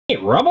Hey,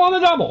 Rubble on the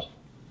double.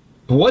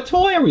 What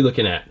toy are we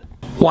looking at?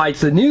 Why,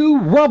 it's the new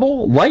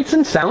Rubble Lights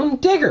and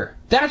Sound Digger.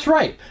 That's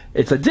right.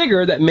 It's a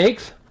digger that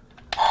makes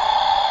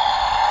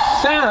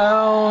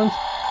sounds.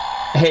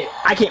 Hey,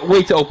 I can't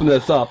wait to open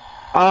this up.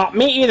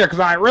 Me either, because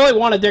I really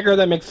want a digger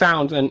that makes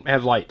sounds and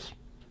has lights.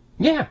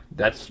 Yeah,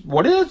 that's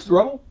what it is,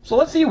 Rubble. So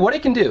let's see what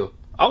it can do.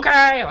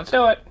 Okay, let's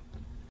do it.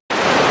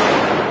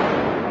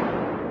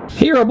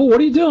 Hey, Rubble,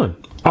 what are you doing?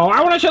 Oh, I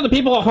want to show the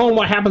people at home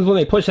what happens when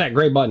they push that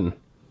gray button.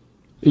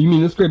 You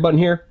mean this gray button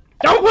here?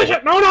 Don't push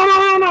it! No, no, no,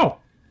 no, no!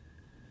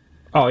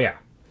 Oh, yeah.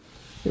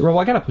 Hey, Rubble,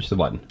 I gotta push the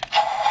button.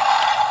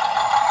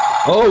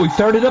 Oh, we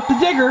started up the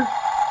digger.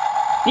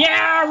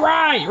 Yeah,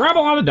 right!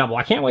 Rubble on the double.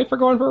 I can't wait for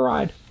going for a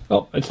ride.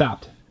 Oh, it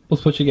stopped.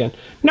 Let's push again.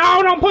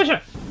 No, don't push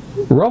it!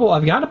 Rubble,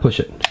 I've got to push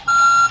it.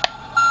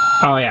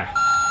 Oh, yeah.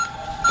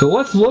 So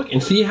let's look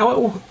and see how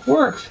it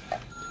works.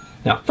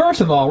 Now, first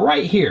of all,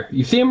 right here,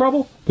 you see them,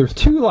 Rubble? There's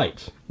two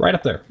lights right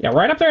up there. Yeah,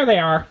 right up there they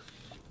are.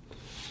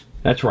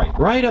 That's right,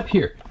 right up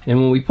here. And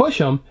when we push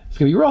them, it's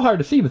going to be real hard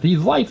to see, but these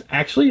lights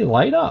actually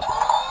light up.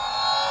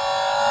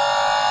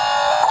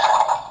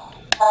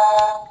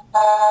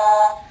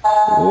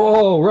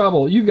 Whoa,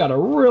 Rubble, you've got a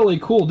really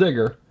cool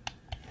digger.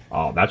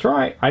 Oh, that's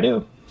right, I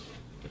do.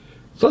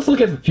 So let's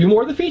look at a few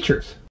more of the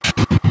features.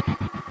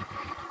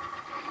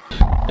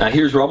 Now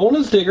here's Rubble and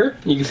his digger.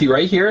 You can see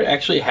right here it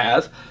actually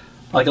has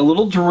like a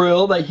little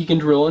drill that he can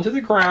drill into the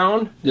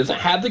ground. It doesn't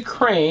have the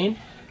crane,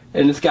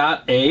 and it's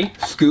got a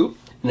scoop,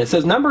 and it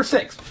says number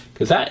 6,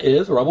 because that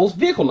is Rubble's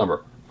vehicle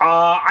number.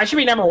 I should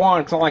be number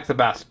 1 because I like the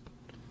best.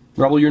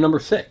 Rubble, you're number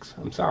 6.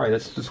 I'm sorry,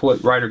 that's just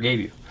what Ryder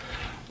gave you.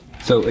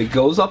 So it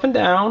goes up and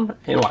down,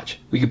 and watch.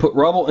 We can put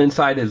Rubble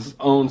inside his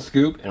own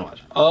scoop, and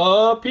watch.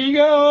 Up he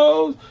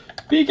goes!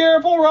 Be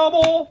careful,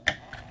 Rubble!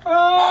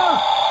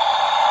 Ah!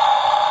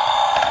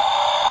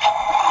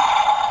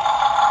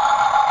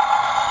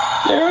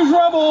 There's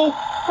Rubble!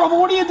 Rubble,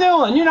 what are you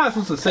doing? You're not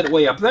supposed to sit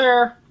way up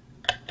there.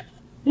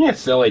 You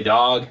silly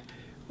dog.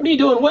 What are you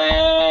doing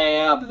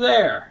way up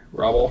there,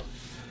 Rubble?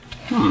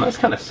 That's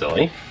kind of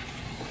silly.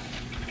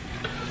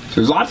 So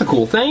there's lots of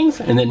cool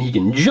things, and then he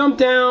can jump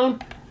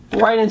down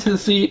right into the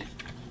seat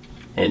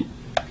and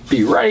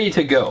be ready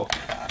to go.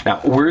 Now,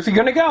 where's he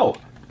gonna go?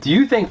 Do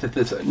you think that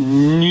this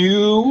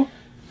new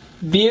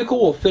vehicle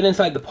will fit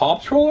inside the PAW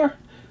Patroller?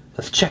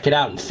 Let's check it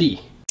out and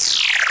see.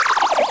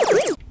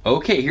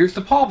 Okay, here's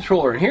the PAW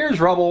Patroller, and here's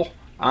Rubble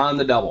on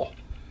the double.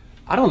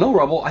 I don't know,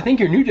 Rubble. I think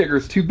your new digger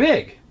is too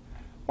big.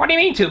 What do you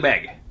mean too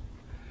big?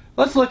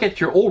 Let's look at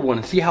your old one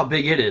and see how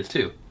big it is,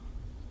 too.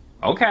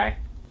 Okay.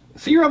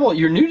 See, Rubble,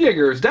 your new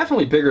digger is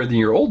definitely bigger than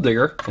your old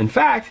digger. In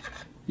fact,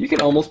 you can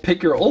almost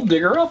pick your old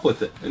digger up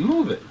with it and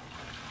move it.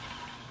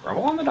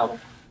 Rubble on the double.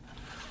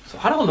 So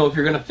I don't know if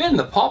you're going to fit in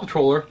the PAW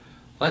Patroller.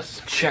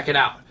 Let's check it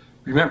out.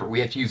 Remember,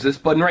 we have to use this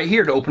button right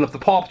here to open up the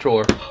PAW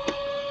Patroller.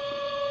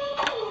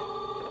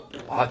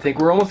 I think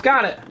we're almost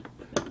got it.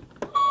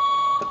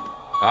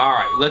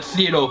 Alright, let's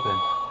see it open.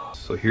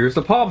 So here's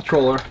the PAW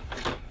Patroller.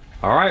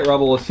 Alright,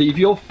 Rubble, let's see if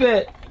you'll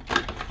fit.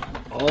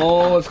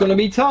 Oh, it's going to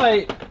be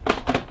tight.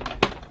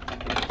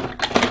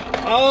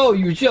 Oh,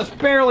 you just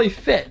barely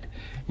fit.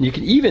 You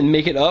can even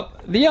make it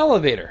up the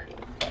elevator.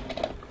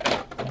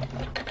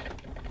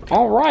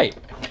 Alright.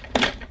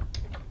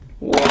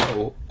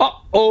 Whoa.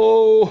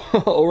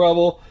 Uh-oh.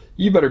 Rubble,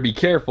 you better be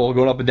careful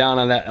going up and down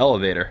on that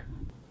elevator.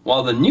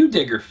 While the new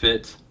digger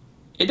fits,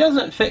 it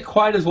doesn't fit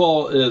quite as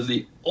well as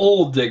the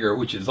old digger,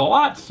 which is a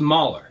lot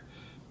smaller.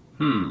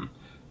 So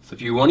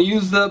if you want to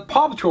use the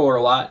PAW Patroller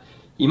a lot,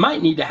 you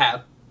might need to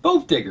have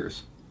both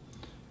diggers.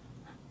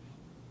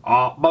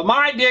 But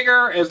my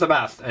digger is the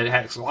best. It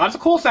has lots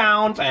of cool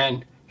sounds,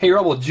 and hey,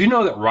 Rubble, did you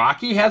know that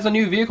Rocky has a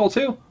new vehicle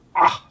too?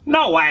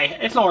 No way.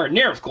 It's nowhere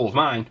near as cool as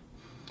mine.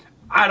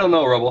 I don't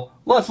know, Rubble.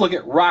 Let's look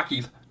at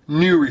Rocky's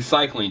new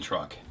recycling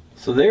truck.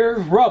 So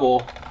there's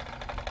Rubble.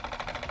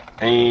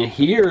 And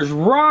here's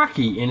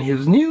Rocky in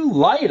his new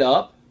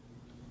light-up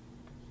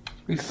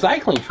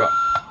recycling truck.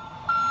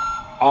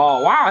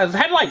 Oh, wow, his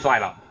headlights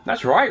light up.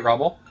 That's right,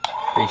 Rubble.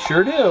 They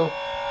sure do.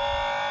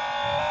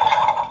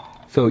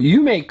 So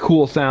you make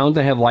cool sounds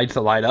that have lights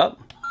that light up.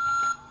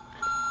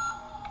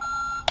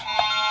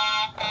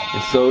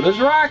 And so does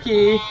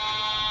Rocky.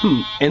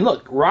 And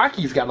look,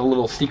 Rocky's got a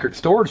little secret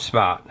storage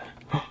spot.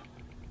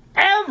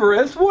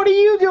 Everest, what are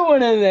you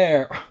doing in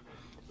there?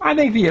 I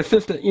think the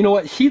assistant, you know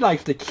what, she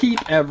likes to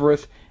keep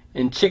Everest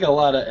and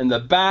Chickaletta in the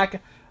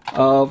back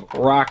of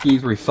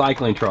Rocky's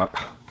recycling truck.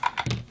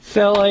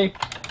 Silly.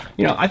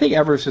 You know, I think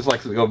Everest just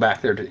likes to go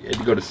back there to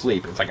go to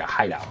sleep. It's like a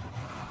hideout.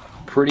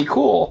 Pretty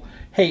cool.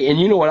 Hey,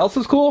 and you know what else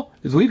is cool?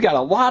 Is we've got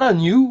a lot of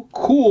new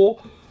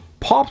cool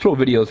PAW Patrol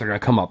videos that are going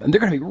to come up. And they're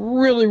going to be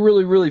really,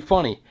 really, really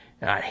funny.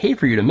 And I'd hate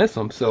for you to miss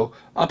them. So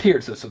up here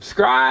it says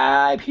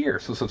subscribe here.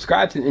 So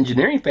subscribe to the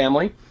engineering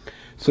family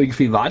so you can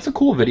see lots of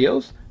cool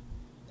videos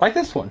like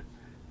this one.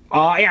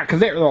 Yeah, because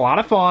they're a lot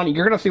of fun.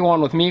 You're going to see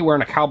one with me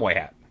wearing a cowboy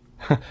hat.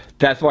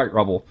 That's right,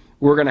 Rubble.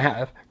 We're going to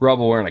have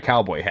Rubble wearing a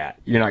cowboy hat.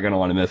 You're not going to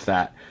want to miss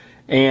that.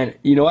 And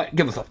you know what?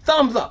 Give us a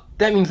thumbs up.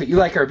 That means that you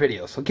like our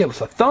videos. So give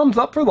us a thumbs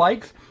up for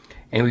likes.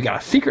 And we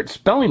got a secret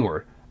spelling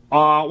word.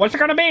 What's it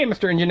going to be,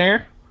 Mr.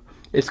 Engineer?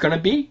 It's going to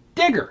be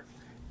digger.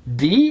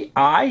 D-I-G-G-E-R.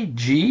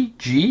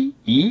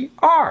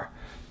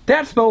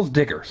 That spells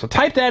digger. So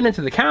type that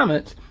into the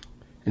comments,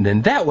 and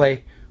then that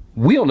way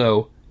we'll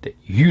know that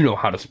you know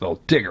how to spell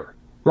digger.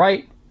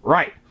 Right?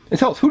 Right. And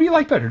tell us, who do you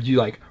like better? Do you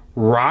like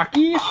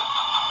Rockies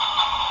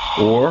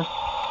or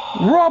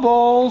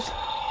Rubbles?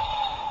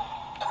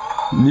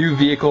 New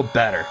vehicle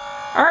better.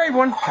 All right,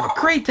 everyone. Have a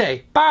great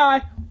day.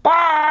 Bye.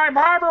 Bye.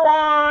 Bye,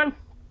 everyone.